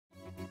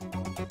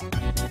Lingle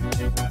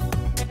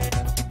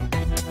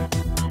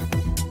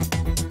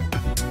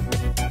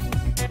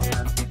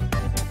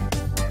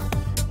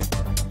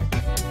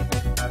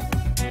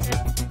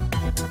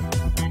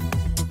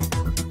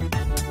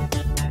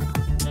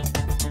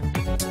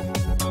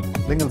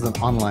is an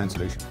online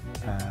solution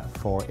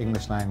for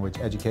English language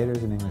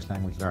educators and English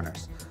language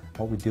learners.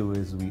 What we do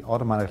is we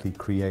automatically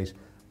create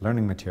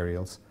learning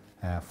materials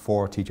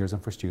for teachers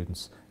and for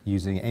students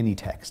using any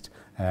text.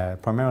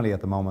 Primarily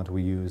at the moment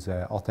we use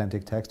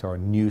authentic text or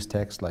news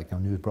text like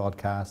news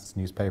broadcasts,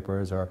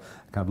 newspapers, or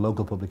kind of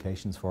local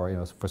publications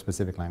for for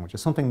specific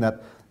languages. Something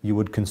that you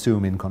would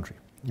consume in country,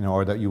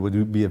 or that you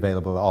would be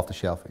available off the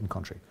shelf in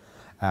country.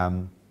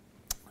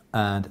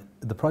 And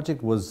the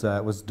project was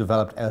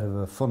developed out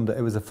of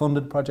it was a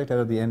funded project out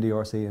of the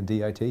NDRC and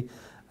DIT,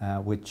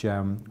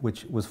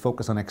 which was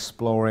focused on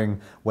exploring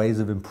ways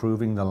of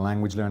improving the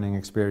language learning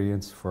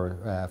experience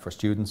for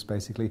students,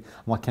 basically.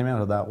 And what came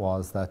out of that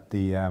was that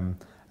the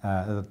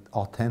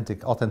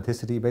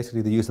authenticity,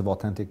 basically the use of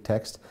authentic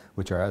text,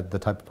 which are the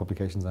type of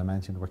publications I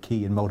mentioned, were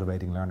key in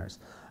motivating learners.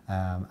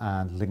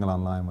 And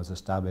LingleOnline was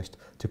established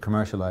to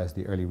commercialise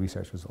the early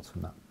research results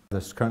from that.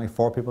 There's currently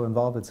 4 people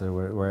involved.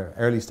 We're an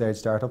early stage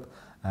startup.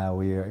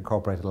 We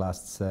incorporated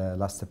last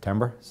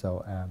September,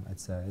 so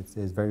it's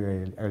very,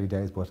 very early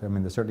days, but I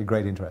mean there's certainly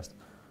great interest.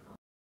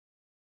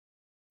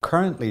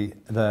 Currently,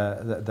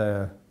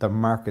 the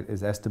market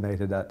is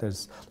estimated that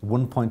there's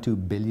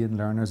 1.2 billion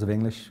learners of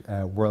English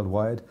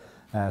worldwide,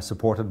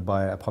 supported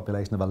by a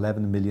population of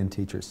 11 million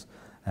teachers.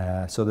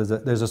 So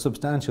there's a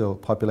substantial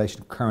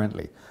population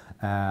currently,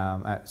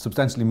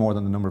 substantially more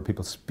than the number of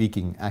people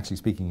actually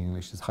speaking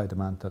English. There's high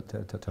demand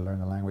to learn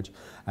the language,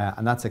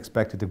 and that's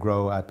expected to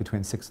grow at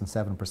between 6 and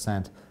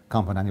 7%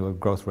 compound annual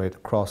growth rate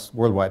across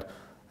worldwide.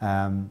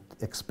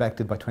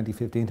 Expected by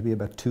 2015 to be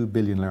about 2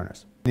 billion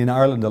learners. In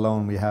Ireland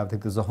alone, we have, I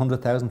think there's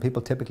 100,000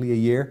 people typically a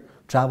year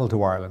travel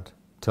to Ireland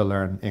to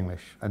learn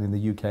English, and in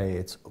the UK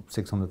it's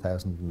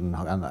 600,000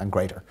 and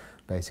greater,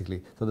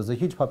 basically. So there's a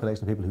huge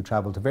population of people who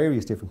travel to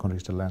various different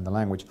countries to learn the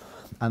language,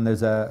 and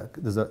there's a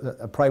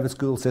private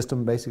school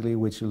system basically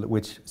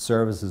which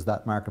services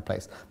that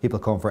marketplace. People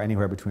come for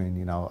anywhere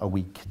between a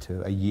week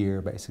to a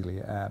year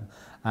basically,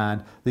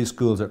 and these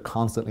schools are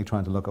constantly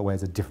trying to look at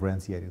ways of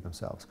differentiating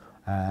themselves.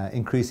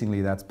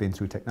 Increasingly that's been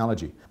through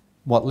technology.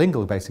 What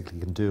Lingle basically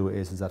can do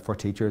is that for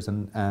teachers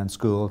and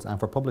schools and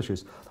for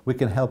publishers, we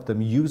can help them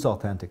use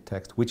authentic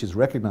text, which is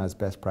recognised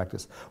best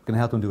practice. We can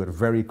help them do it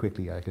very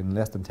quickly, like in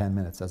less than 10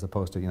 minutes, as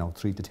opposed to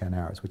 3 to 10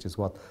 hours, which is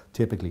what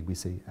typically we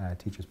see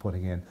teachers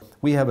putting in.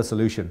 We have a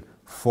solution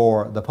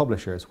for the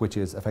publishers, which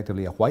is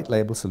effectively a white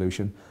label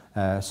solution.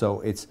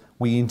 So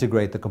we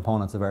integrate the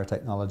components of our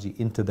technology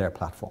into their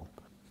platform.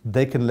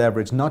 They can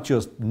leverage not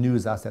just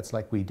news assets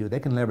like we do,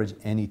 they can leverage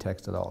any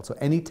text at all. So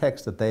any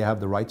text that they have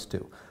the rights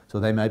to. So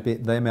they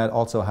might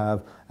also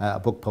have a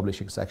book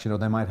publishing section, or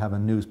they might have a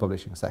news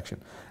publishing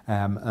section.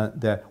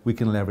 We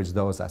can leverage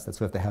those assets.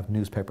 So if they have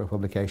newspaper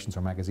publications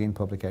or magazine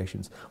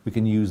publications, we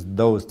can use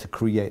those to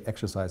create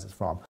exercises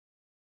from.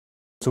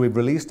 So we've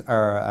launched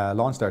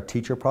our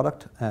teacher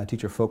product,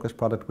 teacher focused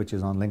product, which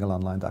is on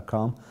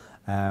LingleOnline.com.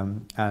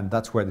 And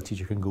that's where the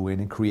teacher can go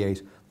in and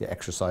create the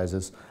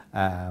exercises.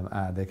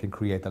 They can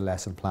create the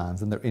lesson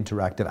plans, and they're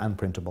interactive and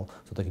printable,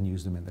 so they can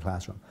use them in the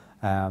classroom.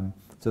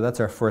 So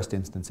that's our first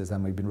instances,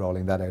 and we've been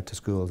rolling that out to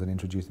schools and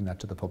introducing that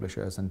to the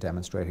publishers and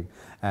demonstrating.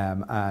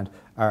 And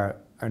our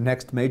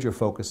next major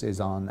focus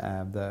is on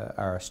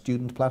our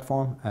student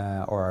platform,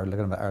 or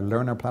our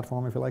learner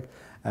platform, if you like,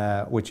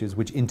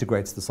 which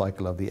integrates the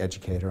cycle of the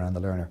educator and the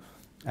learner.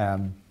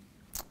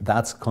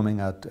 That's coming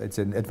out, it's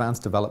in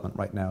advanced development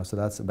right now, so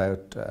that's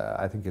about,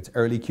 I think it's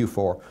early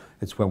Q4,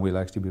 it's when we'll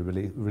actually be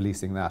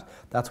releasing that.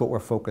 That's what we're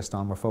focused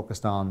on. We're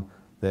focused on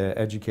the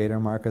educator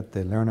market,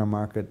 the learner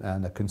market,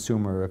 and the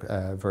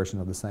consumer version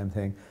of the same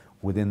thing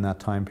within that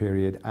time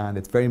period, and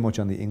it's very much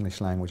on the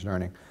English language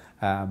learning.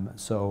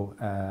 So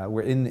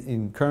we're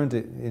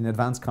in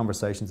advanced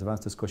conversations,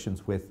 advanced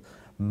discussions with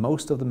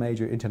most of the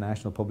major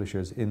international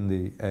publishers in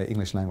the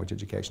English language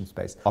education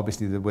space.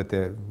 Obviously, with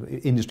the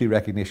industry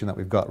recognition that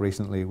we've got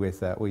recently,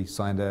 we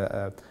signed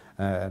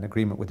an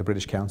agreement with the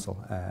British Council,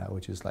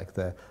 which is like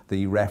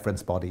the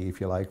reference body,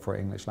 if you like, for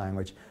English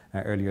language,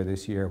 earlier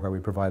this year, where we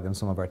provide them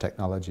some of our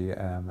technology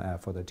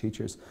for the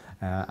teachers.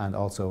 And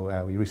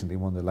also, we recently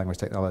won the Language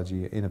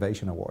Technology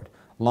Innovation Award.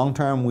 Long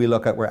term,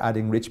 we're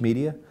adding rich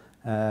media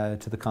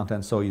to the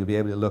content, so you'll be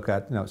able to look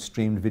at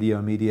streamed video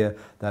media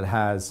that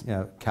has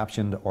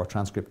captioned or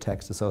transcript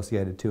text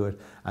associated to it,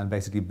 and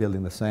basically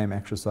building the same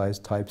exercise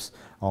types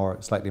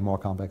or slightly more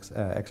complex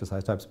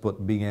exercise types,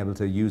 but being able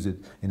to use it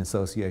in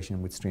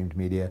association with streamed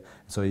media,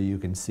 so you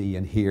can see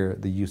and hear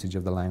the usage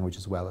of the language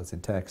as well as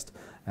in text.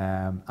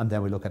 And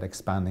then we look at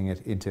expanding it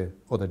into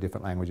other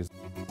different languages.